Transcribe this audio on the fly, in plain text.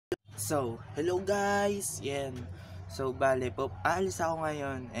So, hello guys! Yan. So, bale po, aalis ako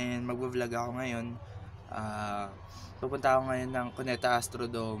ngayon and magvo-vlog ako ngayon. Pupunta ako ngayon ng Cuneta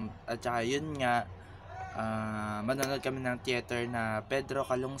Astrodome. At saka yun nga, manonood kami ng theater na Pedro,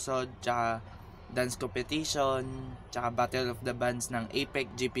 Calungsod, tsaka dance competition, tsaka Battle of the Bands ng APEC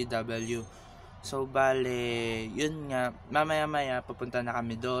GPW. So, bale, yun nga, mamaya-maya pupunta na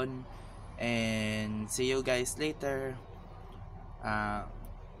kami doon. And see you guys later.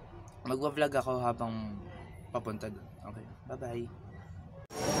 Magwa-vlog ako habang papunta doon. Okay, bye-bye.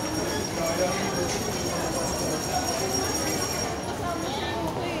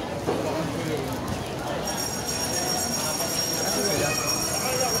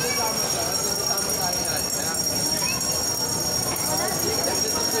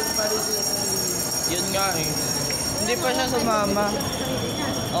 Yun nga eh. Hindi pa siya sumama.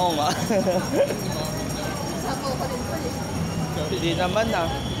 Oo nga. Hindi naman ah.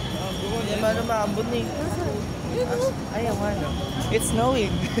 Hindi naman umabot eh. Ayaw nga no. It's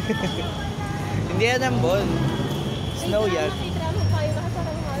snowing. Hindi yan ang bon. Snow yan.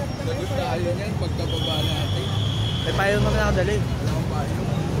 Sagot tayo niyan pagkababa natin. May payong naman nakadali. Wala akong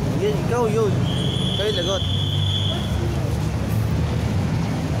payong. Ikaw yun. Ikaw yung lagot.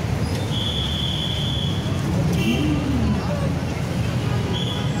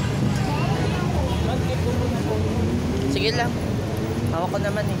 Sige lang. Hawak ko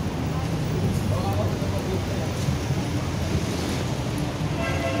naman eh.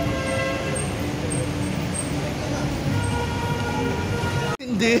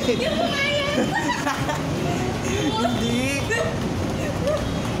 Hindi. Hindi.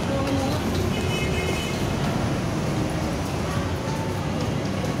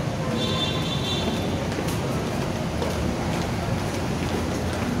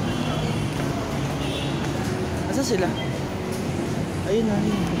 Asa sila? Ayun na,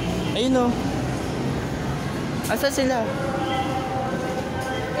 ayun. Ayun o. Asa sila?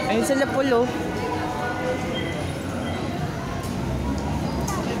 Ayun sila pulo.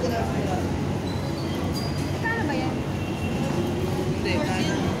 Kano ba yan? Hindi,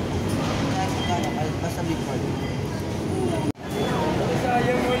 basta big part.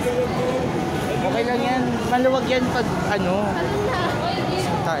 Okay lang yan. Maluwag yan pag ano.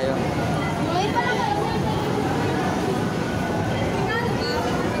 Tayo.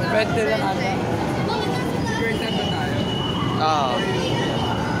 Pwede lang ano. Pwede ba tayo? Oo.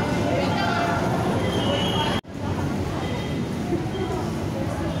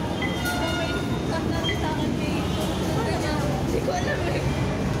 Hindi ko alam eh.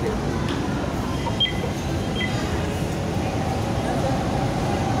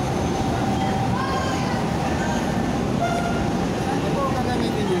 Ano po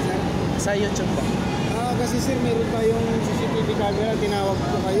gagamitin niyo, sir? Sa YouTube po. Kasi sir, meron tayong CCTV camera, tinawag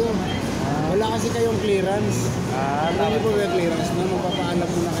ko kayo. Wala kasi kayong clearance. Wala niyo po ba clearance na magpapaalam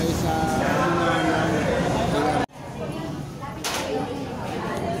muna kayo sa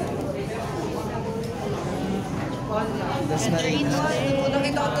That's not it.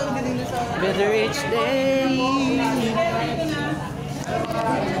 Better each day.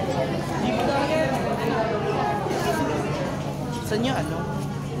 Saan yung ano?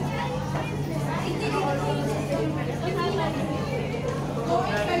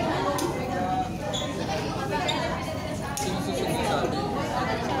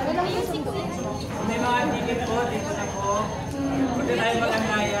 May mga ticket po, dito na po. Pwede tayo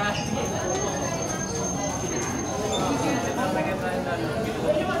mag-angaya.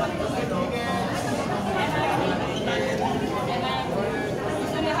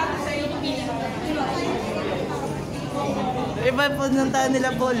 Iba po nung tayo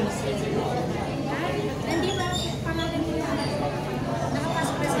nila, Paul. Hindi ba pangalan nila?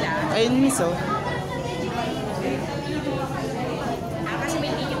 Nakapasok na sila? Ayun, miss, oh. Kasi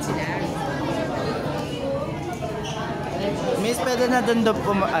may ticket sila. Miss, pwede na doon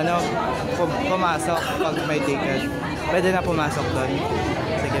pumasok pag may ticket. Pwede na pumasok doon.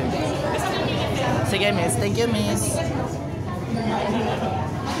 Sige, miss. Sige, miss. Thank you, miss.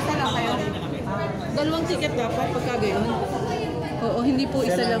 Isa lang kayo? Dalawang ticket dapat pagka gayon? Oo, hindi po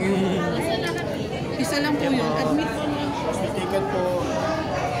isa lang. Isa lang po yun. Admit po na. ticket po.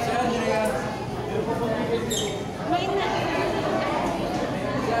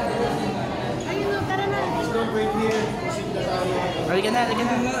 Ayun na, tara na. Don't wait here. Halika na, halika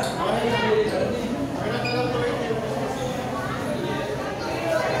na. Halika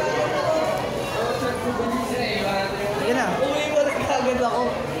na. Uwi mo, nagkagad ako.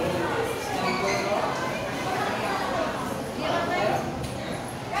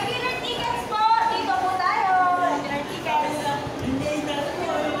 Regular tickets po! Dito po tayo! Regular tickets!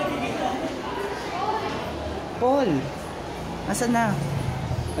 Paul. Asan na?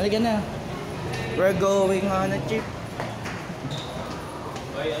 Halika na. We're going on a trip.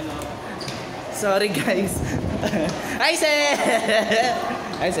 Sorry guys. Hi sir!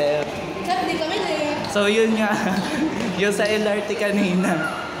 Hi sir. Hindi kami na eh. So yun nga, yung sa LRT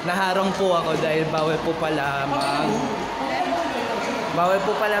kanina, naharang po ako dahil bawal po pala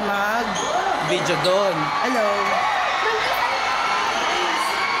mag video doon. Hello!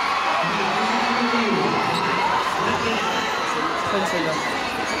 Saan sila?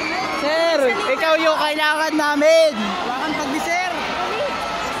 Sir! Ikaw yung kailangan namin! Wakan pag sir.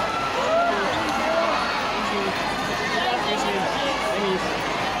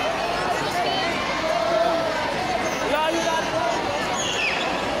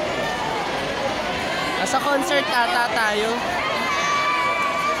 Nasa concert ata tayo.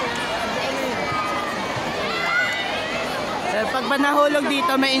 Sir, pag ba nahulog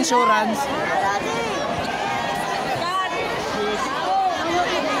dito may insurance?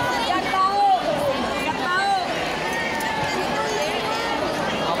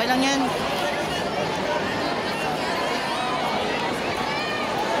 Okay lang yan.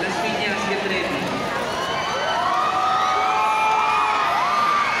 Las Piñas, get ready.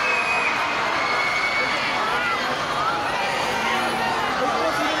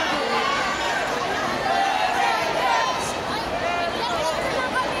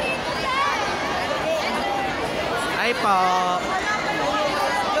 Ay po.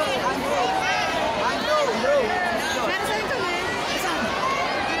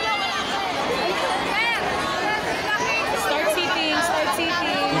 Start seating, start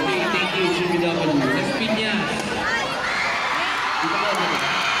seating. Okay, thank you, GBW. Las Piñas.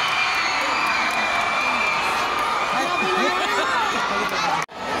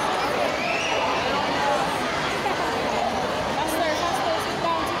 Faster, faster, sit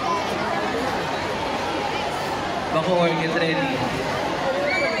down, sit down. Bacoor, get ready.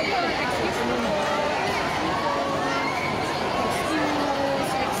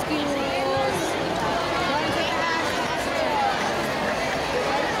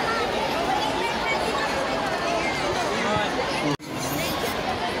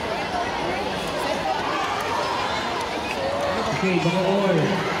 Okay, Bacoor. 1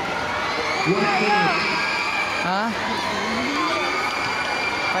 minute. Ha?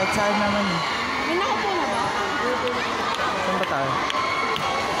 Kahit saan naman. May nakaupo na ba? Saan ba tayo?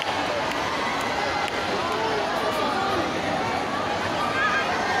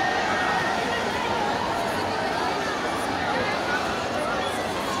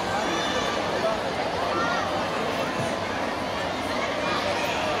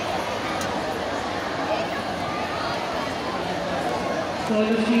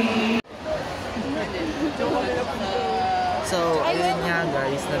 So, ayun nga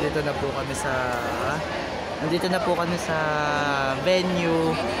guys, nandito na po kami sa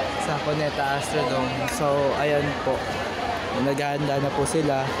venue sa Cuneta Astrodome. So, ayan po. Naghahanda na po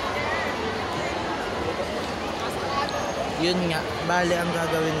sila. Yun nga, bale ang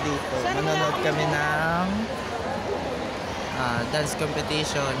gagawin dito. Manonood kami ng dance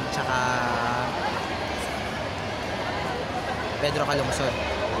competition tsaka Pedro Calungsod.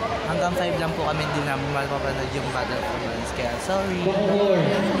 Hanggang 5 lang po kami, hindi namin mapapanood yung battle performance. Kaya sorry.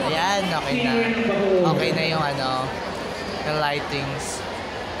 Ayan, okay na. Okay na yung yung lightings.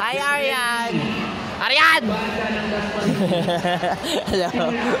 Hi Arian! Arian! Hello.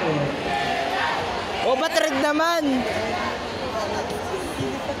 Oh, ba't red naman?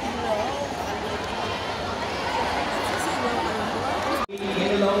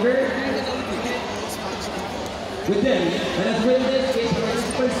 Any longer? With them, let us win this is for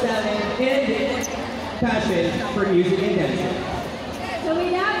express talent and passion for music and dancing. So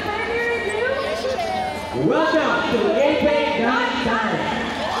without further ado, Welcome to APEC Dance Time!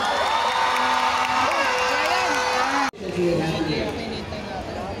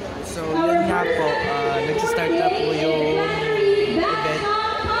 So, yun nga po, nag-start na po yung event.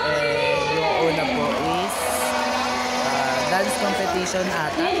 Yung una po is dance competition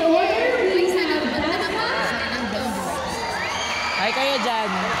ata. Hi kayo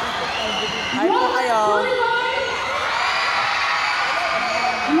dyan. Hi po kayo.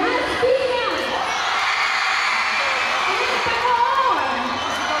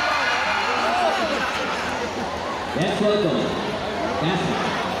 Let's welcome. That's it.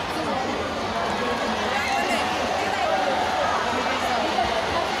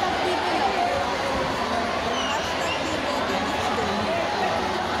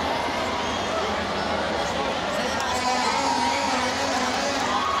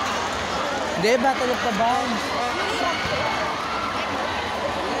 Hindi, Battle of the Bands.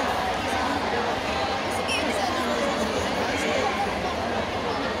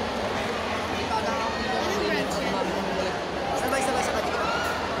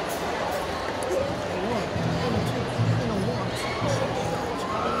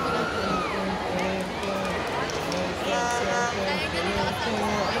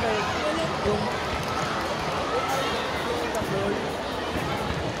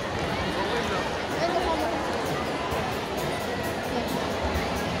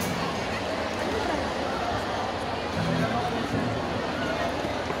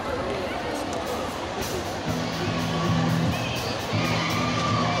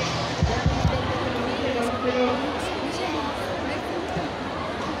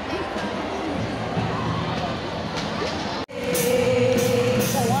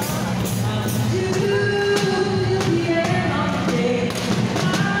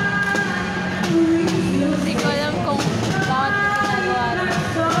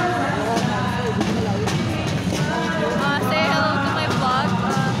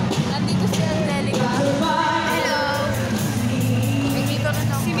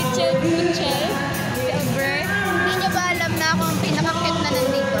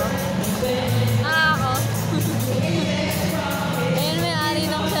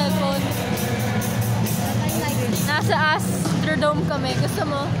 Astrodome kami. Gusto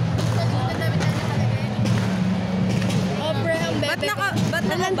mo? Ba't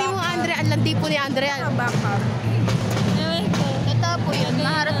nalanti mo, Andre? Ang lanti po ni Andrea. Backup. Ito po yun.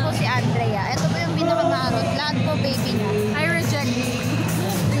 Maharot po si Andrea. Ito po yung pinakamaharot. Lahat po baby niya. I reject.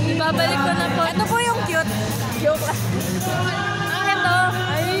 Ibabalik ko na po. Ito po yung cute. Joke. Ito.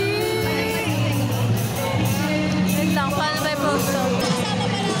 Ay. Wait lang. Paano ba yung post ko?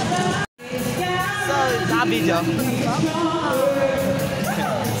 So, naka-video.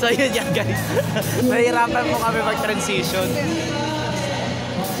 So, yun yan guys. Mahirapan po kami mag-transition.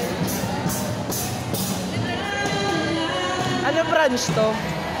 Ano branch to?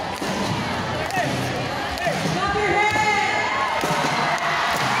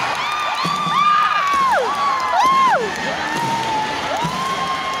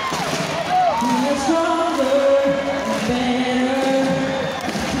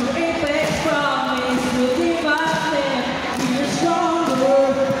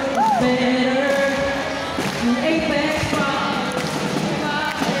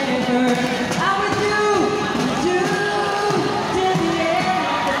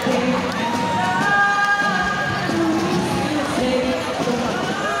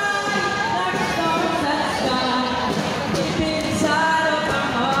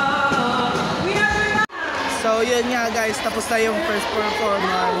 So yun nga guys, tapos na yung first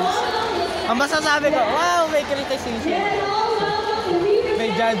performance. Ang masasabi ko, wow, may criticism.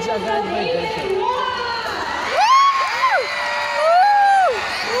 May judge agad, may judge.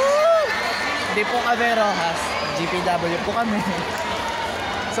 Hindi po kami Rojas, GPW po kami.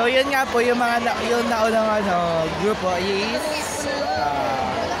 So yun nga po, yung mga yung naunang grupo is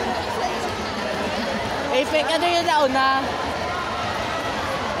APEC, ano yung nauna?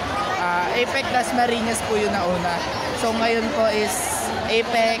 APEC Las Marinas po yung nauna. So ngayon po is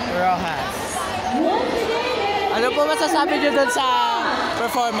APEC Rojas. Ano po masasabi nyo doon sa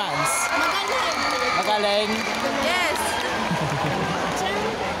performance? Magaling. Yes.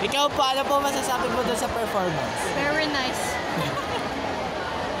 Ikaw po, ano po masasabi mo doon sa performance? Very nice.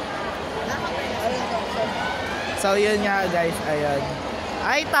 So yun nga guys, ayun.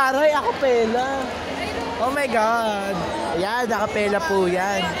 Ay taray, acapella. Oh my God. Yan, acapella po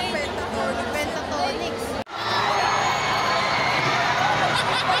yan. Pentatonics.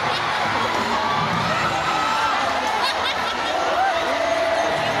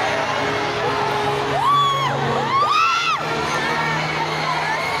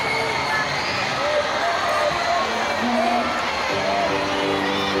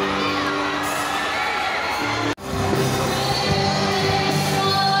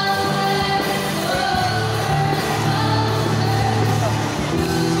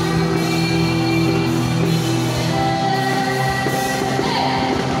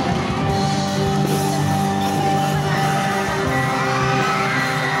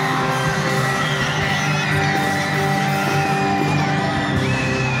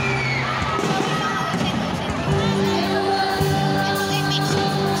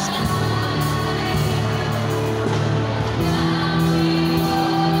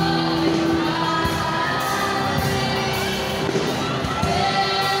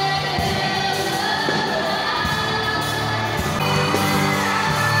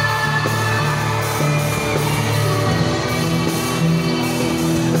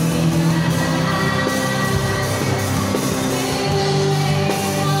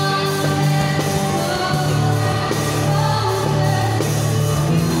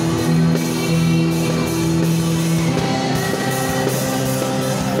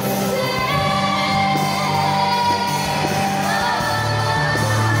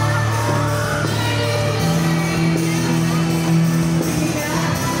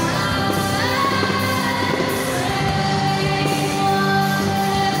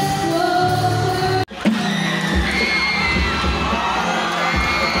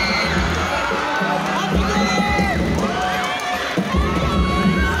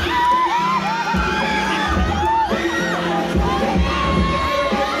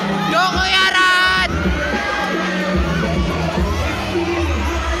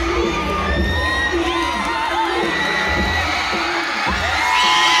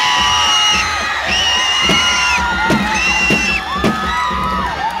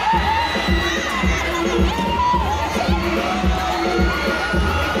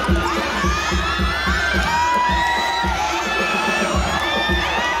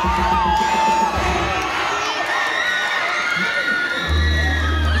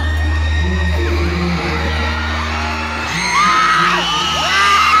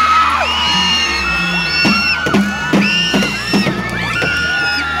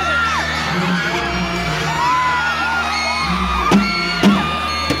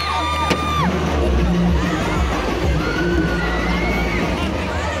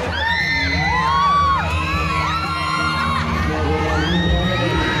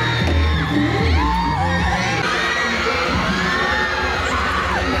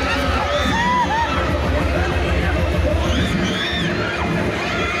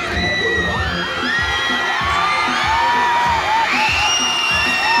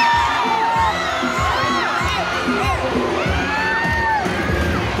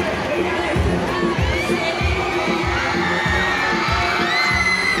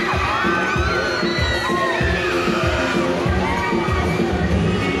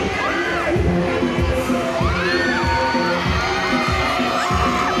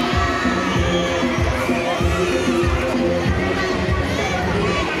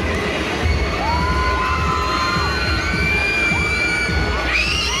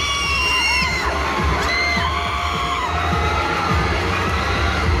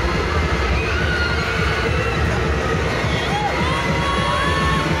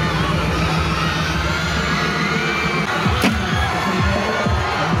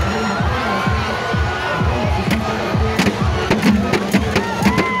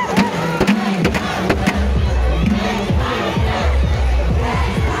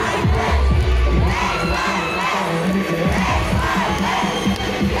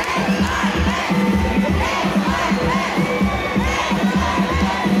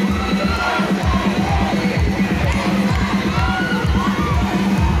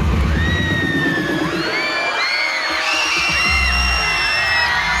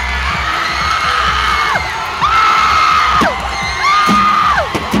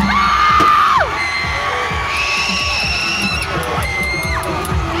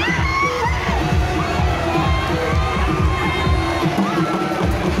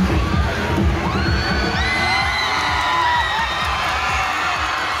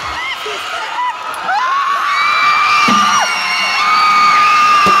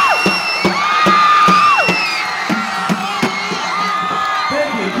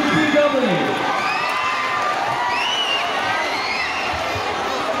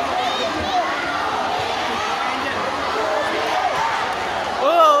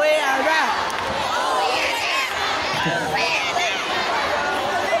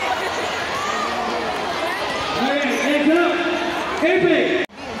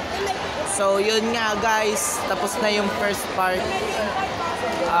 yun nga guys, tapos na yung first part.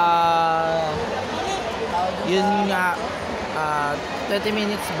 Yun nga, 30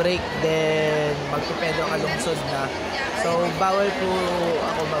 minutes break, then magpe-Pedro Calungsod na. So, bawal po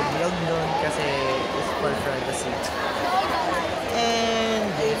ako mag-vlog nun kasi it's for privacy.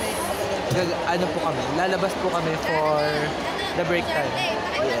 And ano po kami, lalabas po kami for the break time.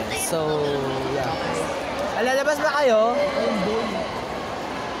 Yes, so yeah. Lalabas ba kayo?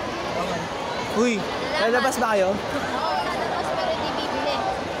 Uy, lalabas ba kayo? Lalabas pero di bibili.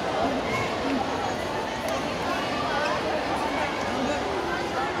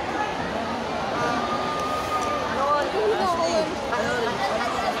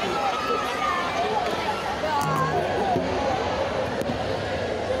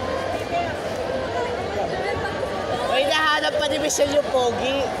 Uy, nahanap pa ni Michelle yung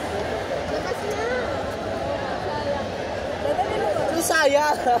pogi. Labas na. Ano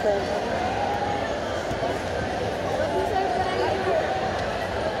sayang?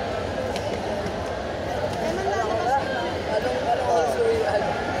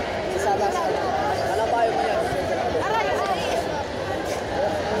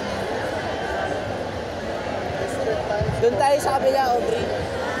 Doon tayo sa kabila, Aubrey.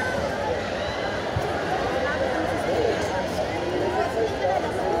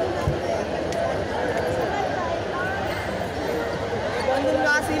 Doon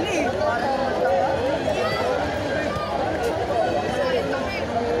nga sila eh.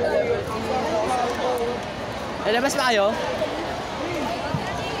 Lalabas ba kayo?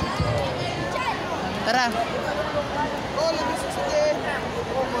 Tara.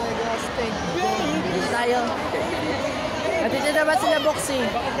 Tayo. At ito naman sila boxing.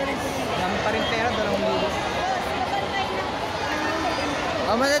 Dami pa rin pera,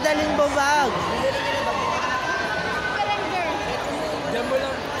 2,000. Madadaling bubag. Diyan mo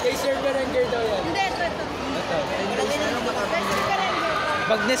lang, kay Sir Berenger daw yan. Hindi, ito.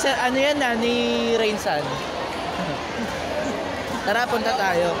 Pag ano yan na, ni Rainsan. Tara, punta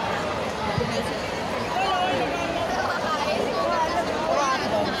tayo.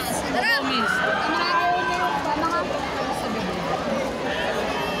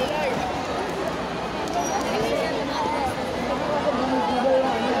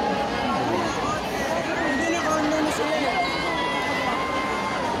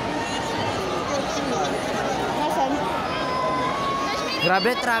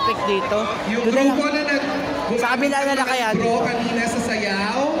 Grabe traffic dito. Yung Doon na lang. grupo na Sa kabila na lang kaya bro, dito. kanina sa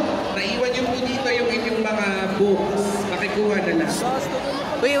sayaw, naiwan yung po dito yung inyong mga books. Makikuha na lang.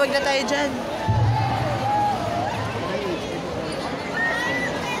 Uy, wag na tayo dyan.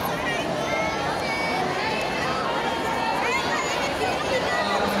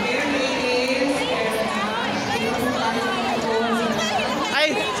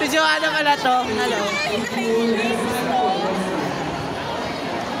 Ay, si Joanna pala to. Hello.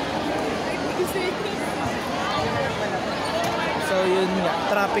 So yun nga,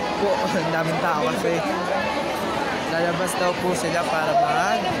 traffic po. Ang daming tao kasi. Lalabas daw po sila para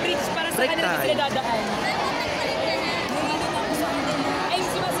mag-break time.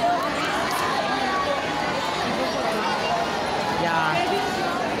 Yeah.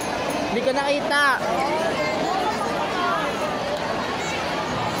 Hindi ka nakita.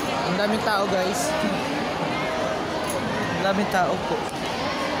 Ang daming tao guys. Ang daming tao po.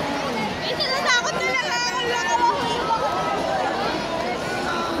 Natakot na lang ako.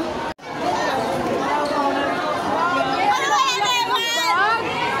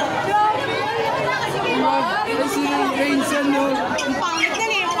 Si Rainsan, no? Ang pangit na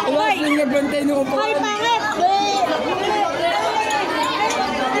niya. Wala silang nagbantay nung upuan. Ay, pangit!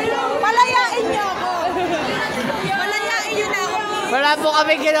 Palayain niyo ako! Palayain niyo na ako! Wala po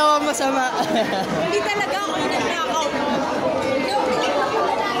kami ginawa masama. Hindi talaga ako nagnakaw.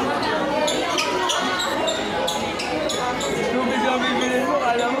 Tubig ang bibilin mo,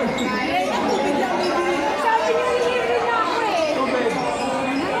 alam mo. Sabi niyo, hindi na ako eh.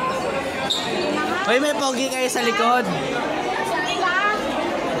 Uy, may pogi kayo sa likod.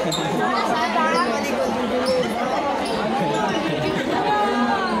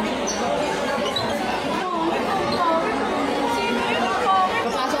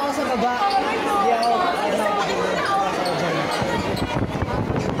 Papasok ako sa baba. Hindi ako.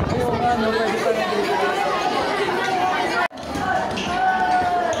 Ayun nga, no, pwede pa na.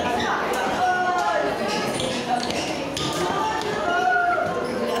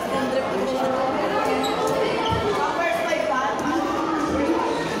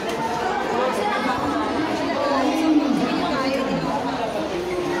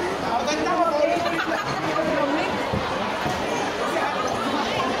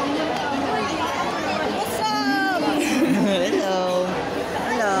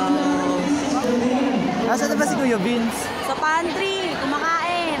 Asa na ba si Kuya Vince? Sa pantry,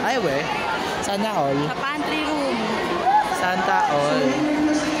 kumakain. Ay, we. Sana all. Sa pantry room. Santa all.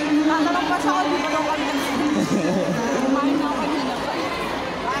 Tatanong pa siya kung di pa daw kami. Kumain na ako kanina.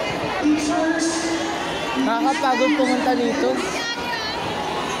 Nakakapagod pumunta dito.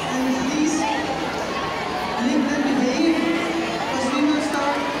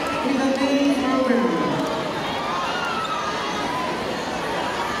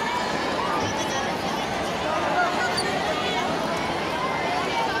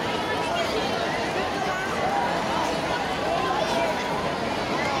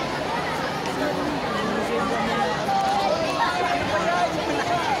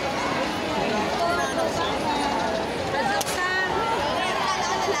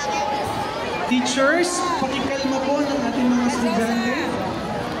 Teachers, pakikalma po ng ating mga estudyante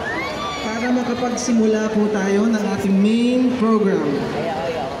para makapagsimula po tayo ng ating main program.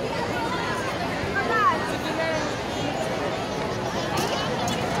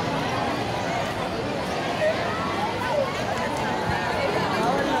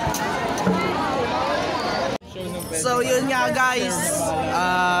 So yun nga guys,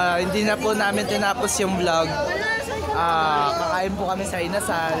 hindi na po namin tinapos yung vlog. Kakain po kami sa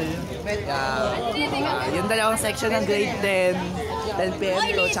Inasal. Yung dalawang section ng grade 10, 10 PM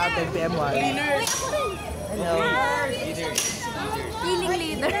to, tsaka 10 PM 1. Hello. Feeling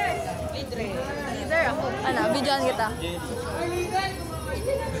leader. Leader ako. Ano, videoan kita.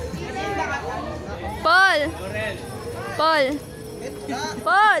 Paul! Paul!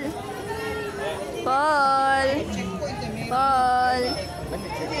 Paul! Paul! Paul!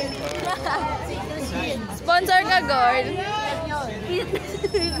 Sponsor ka, Gord.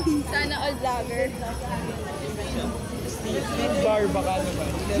 Sana all vlogger. Bar baka naman.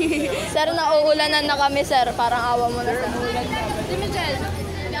 Sir, nauulanan na kami, sir. Parang awa mo na, sir. Si Michelle.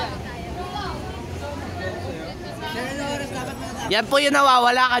 Yan po yung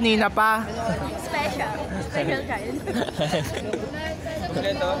nawawala kanina pa. Special. Special child.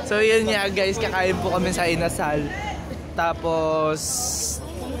 So yun nga guys, kakain po kami sa Inasal. Tapos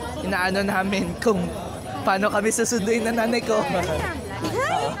inaano namin kung paano kami susunduin ng nanay ko.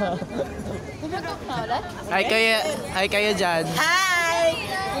 Hi kayo dyan. Hi!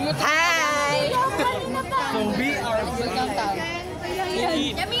 Hi!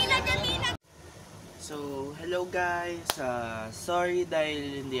 So hello guys, sorry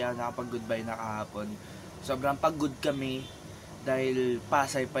dahil hindi ako nakapag-goodbye na kahapon. Sobrang pagod kami dahil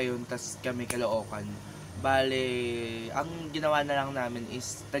Pasay pa yun, tas kami Caloocan. Bale, ang ginawa na lang namin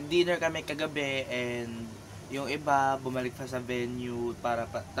is nag-dinner kami kagabi and yung iba bumalik pa sa venue para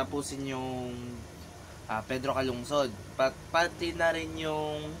tapusin yung Pedro Calungsod. Pati na rin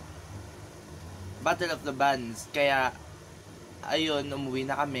yung Battle of the Bands. Kaya ayun, umuwi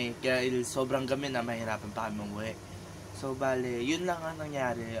na kami. Kaya sobrang gabi na, mahirapan pa kami umuwi. So bale, yun lang ang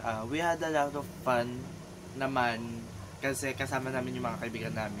nangyari. We had a lot of fun naman kasi kasama namin yung mga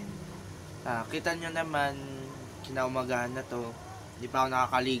kaibigan namin. Kita nyo naman, kinaumagahan na to, hindi pa ako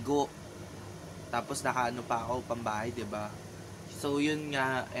nakakaligo. Tapos nakaano pa ako, pambahay, diba? So yun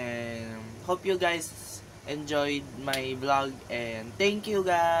nga, and hope you guys enjoyed my vlog and thank you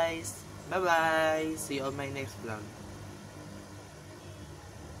guys! Bye bye! See you on my next vlog.